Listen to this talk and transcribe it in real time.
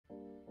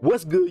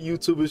What's good,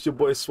 YouTube? It's your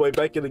boy Sway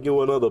back in again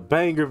with another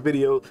banger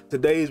video.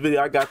 Today's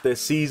video, I got that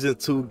season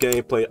 2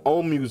 gameplay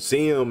on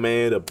Museum,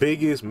 man. The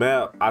biggest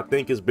map. I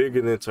think it's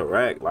bigger than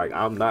Crxp. Like,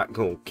 I'm not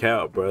gonna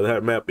count, bro.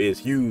 That map is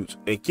huge.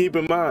 And keep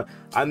in mind,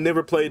 I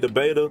never played the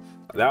beta.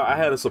 I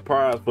had a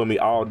surprise for me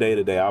all day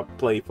today. I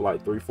played for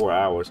like 3-4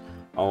 hours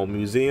on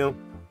Museum,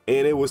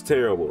 and it was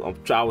terrible.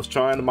 I was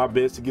trying my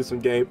best to get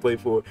some gameplay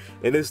for it,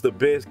 and it's the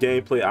best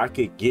gameplay I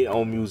could get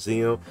on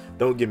Museum.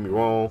 Don't get me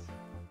wrong.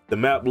 The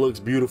map looks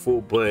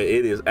beautiful, but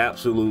it is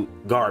absolute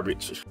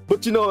garbage.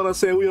 But you know what I'm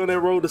saying? We on that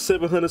road to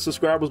 700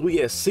 subscribers.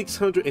 We at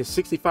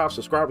 665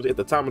 subscribers at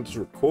the time of this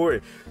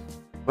recording.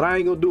 But I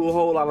ain't gonna do a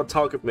whole lot of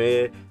talking,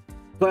 man.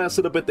 Plan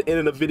sit up at the end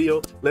of the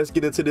video. Let's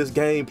get into this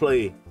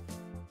gameplay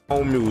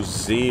on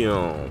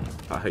Museum.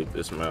 I hate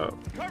this map.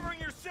 Covering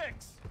your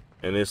 6.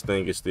 And this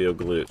thing is still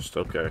glitched.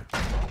 Okay.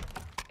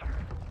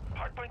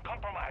 Hardpoint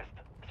compromised.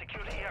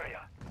 Secure the area.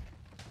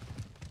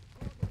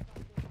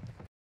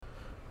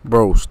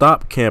 Bro,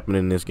 stop camping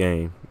in this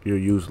game. You're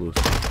useless.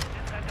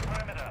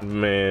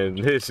 Man,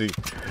 this is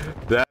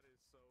that.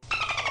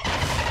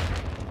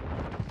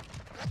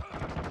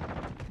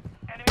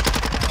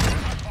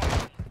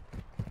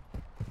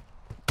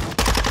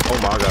 Oh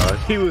my god,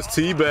 he was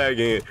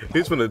teabagging.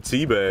 He's gonna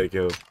teabag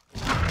him.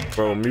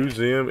 Bro,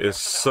 Museum is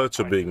such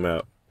a big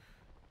map.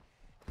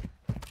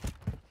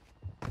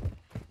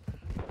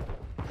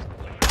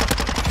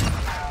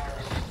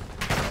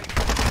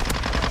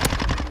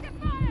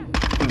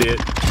 Dead.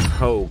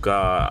 Oh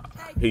god,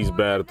 he's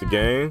bad at the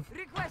game.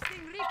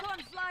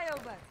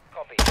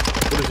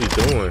 What is he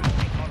doing?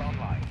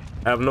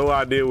 I have no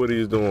idea what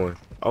he's doing.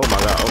 Oh my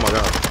god, oh my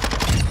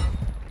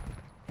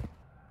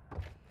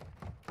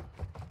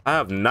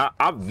god.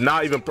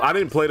 I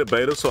didn't play the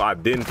beta, so I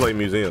didn't play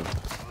Museum.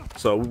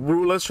 So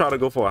let's try to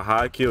go for a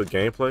high kill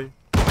gameplay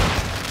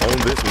on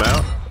this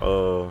map.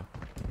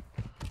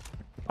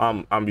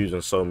 I'm using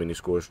so many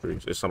score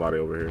streaks. There's somebody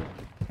over here.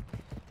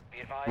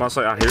 I must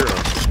say I hear him,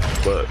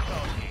 but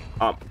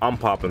I'm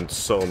popping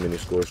so many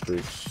score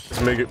streaks. This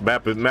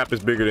map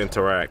is bigger than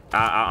Crxp.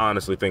 I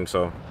honestly think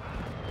so.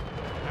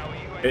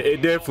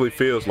 It definitely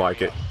feels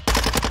like it.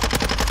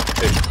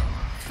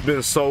 It's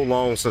been so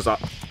long since and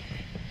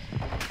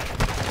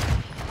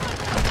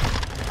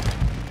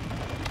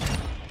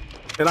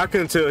I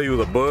couldn't tell he was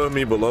above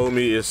me, below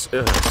me. It's so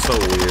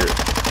weird.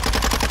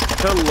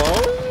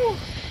 Hello?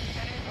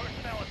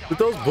 Did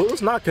those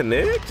bullets not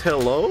connect?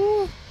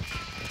 Hello?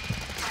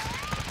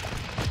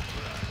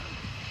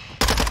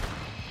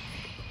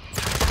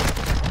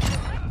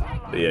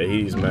 Yeah,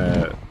 he's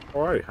mad.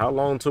 All right, how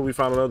long until we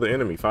find another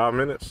enemy? 5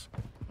 minutes?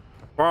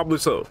 Probably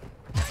so.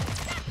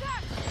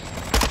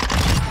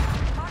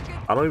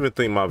 I don't even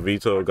think my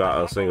Vito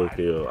got a single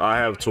kill. I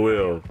have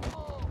 12.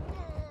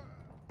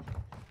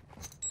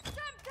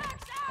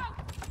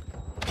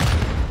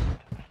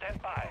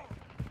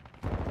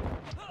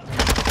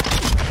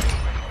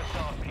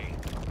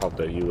 Off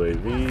that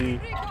UAV.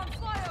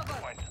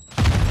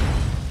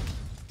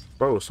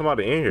 Bro,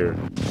 somebody in here.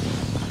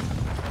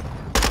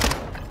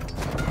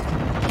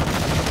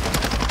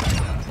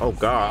 Oh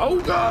god, oh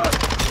god,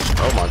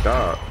 oh my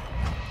god.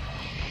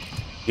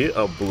 Get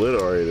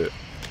obliterated.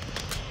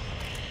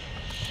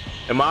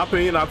 In my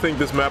opinion, I think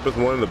this map is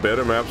one of the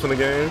better maps in the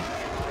game.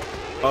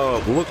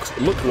 Look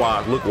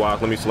wise,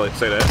 let me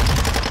say that.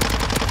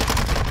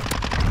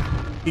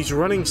 He's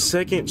running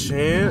second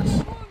chance.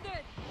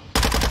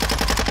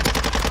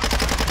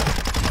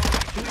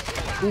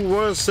 Who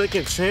runs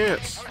second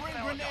chance?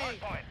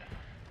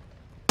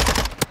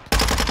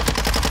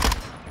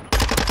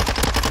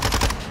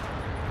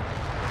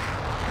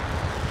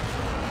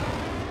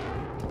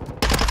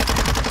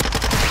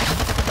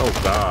 Oh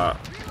god,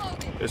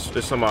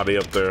 there's somebody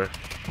up there.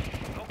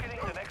 Locating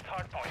the next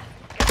hardpoint.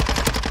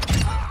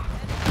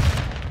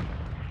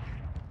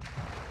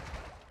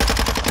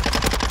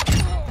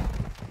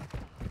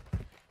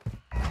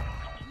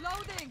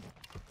 Loading.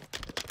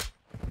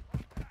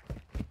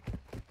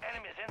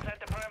 Enemies inside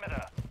the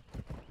perimeter.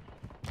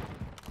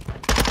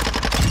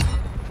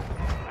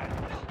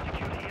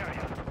 Secure the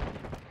area.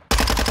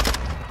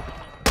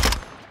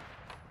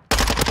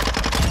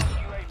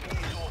 UAV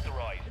is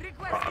authorized.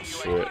 Oh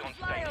shit.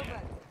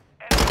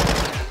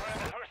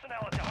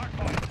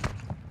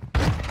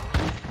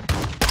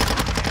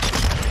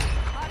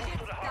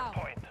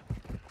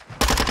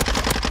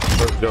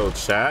 Let's go,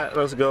 chat.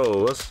 Let's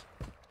go.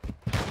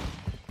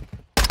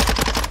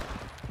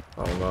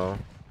 Oh no.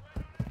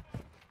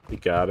 We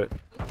got it.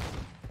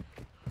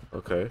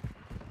 Okay.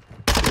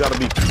 You gotta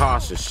be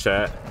cautious,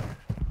 chat.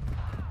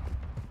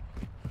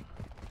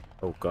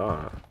 Oh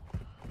god.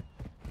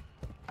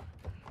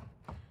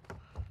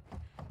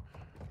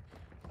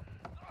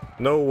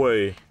 No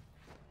way.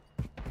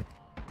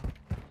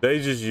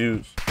 They just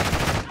used.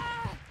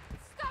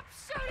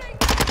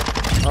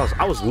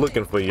 I was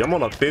looking for you. I'm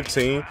on a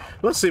 15.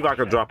 Let's see if I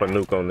can drop a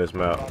nuke on this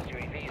map.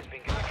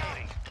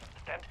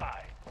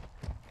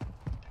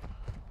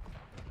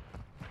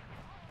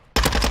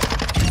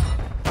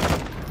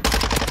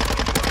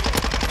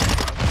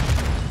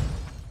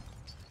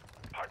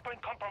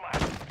 Hardpoint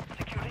compromised.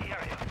 Secure the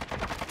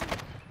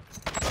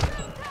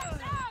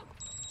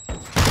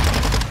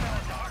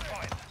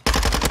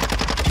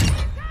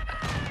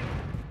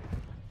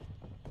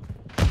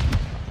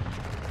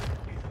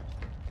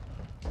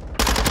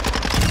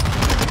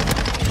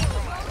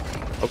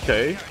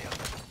Okay.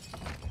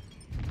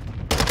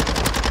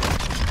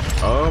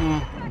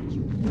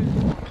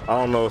 I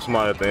don't know if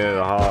somebody at the end of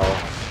the hall.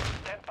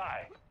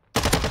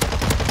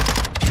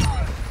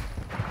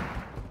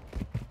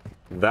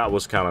 That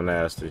was kind of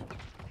nasty.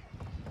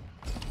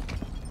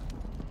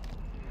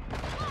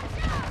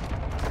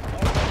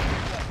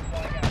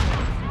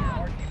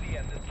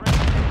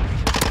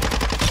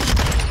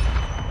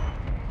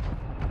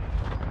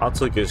 I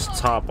took his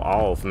top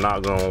off,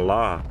 not gonna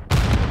lie.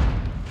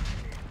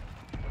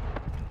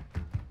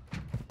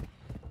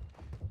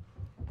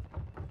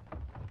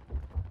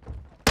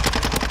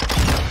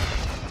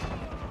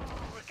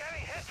 We're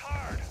getting hit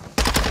hard.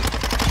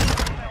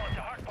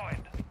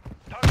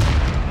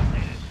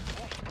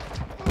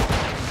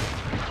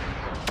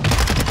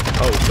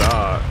 Oh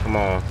God, come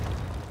on.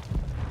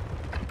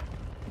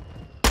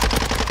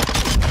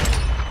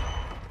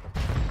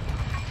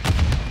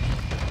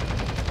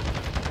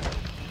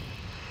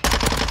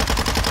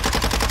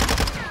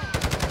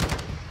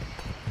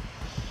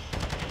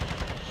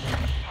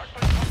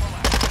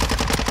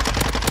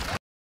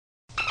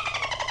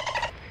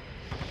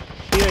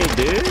 He ain't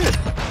dead.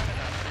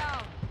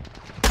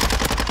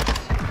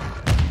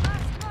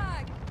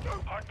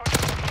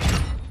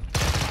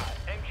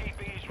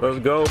 Let's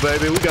go,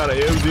 baby. We got an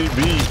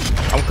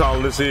MGB. I'm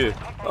calling this here.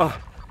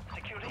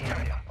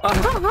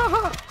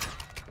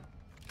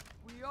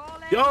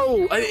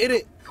 Yo,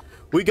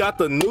 we got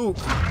the nuke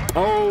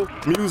on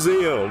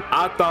museum.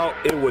 I thought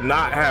it would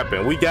not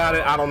happen. We got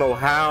it. I don't know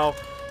how.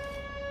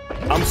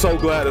 I'm so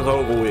glad it's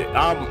over with.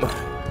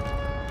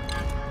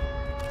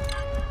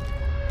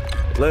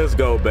 Let's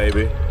go,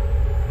 baby.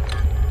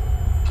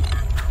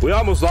 We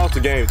almost lost the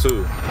game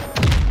too.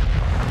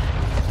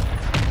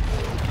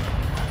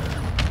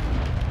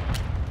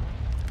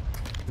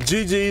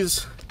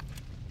 GG's.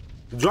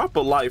 Drop a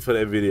like for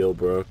that video,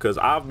 bro, because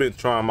I've been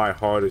trying my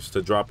hardest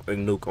to drop a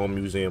nuke on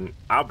museum.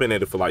 I've been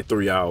at it for like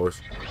 3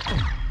 hours.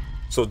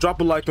 So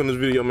drop a like on this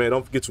video, man.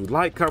 Don't forget to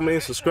like, comment,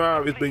 and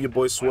subscribe. It's been your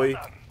boy Sway,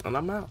 and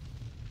I'm out.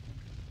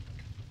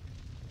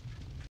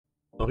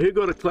 So here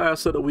go the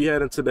class setup we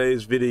had in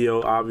today's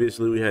video.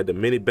 Obviously, we had the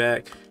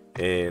Minibak,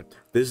 and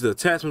this is the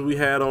attachment we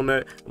had on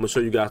that. I'm gonna show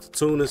you guys the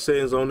tuning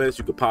settings on this.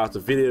 You can pause the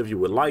video if you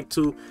would like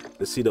to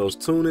see those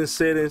tuning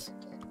settings.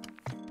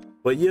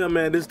 But yeah,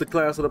 man, this is the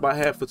class setup I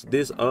have for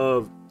this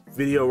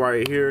video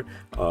right here.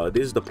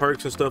 This is the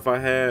perks and stuff I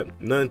had.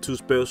 Nothing too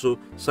special.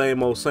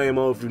 Same old, same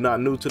old. If you're not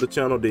new to the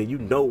channel, then you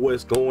know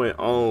what's going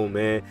on,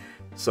 man.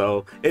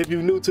 So if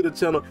you're new to the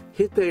channel,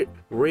 hit that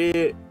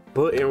red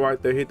button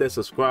right there, hit that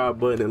subscribe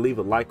button, and leave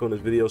a like on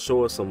this video.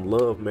 Show us some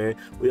love, man.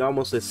 We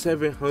almost at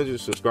 700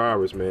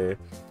 subscribers, man,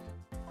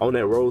 on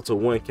that road to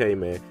 1K,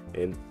 man.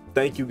 And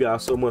thank you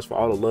guys so much for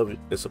all the love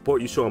and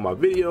support you show on my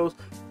videos.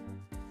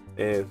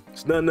 And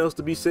there's nothing else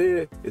to be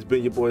said. It's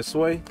been your boy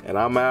Sway, and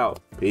I'm out.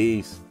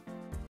 Peace.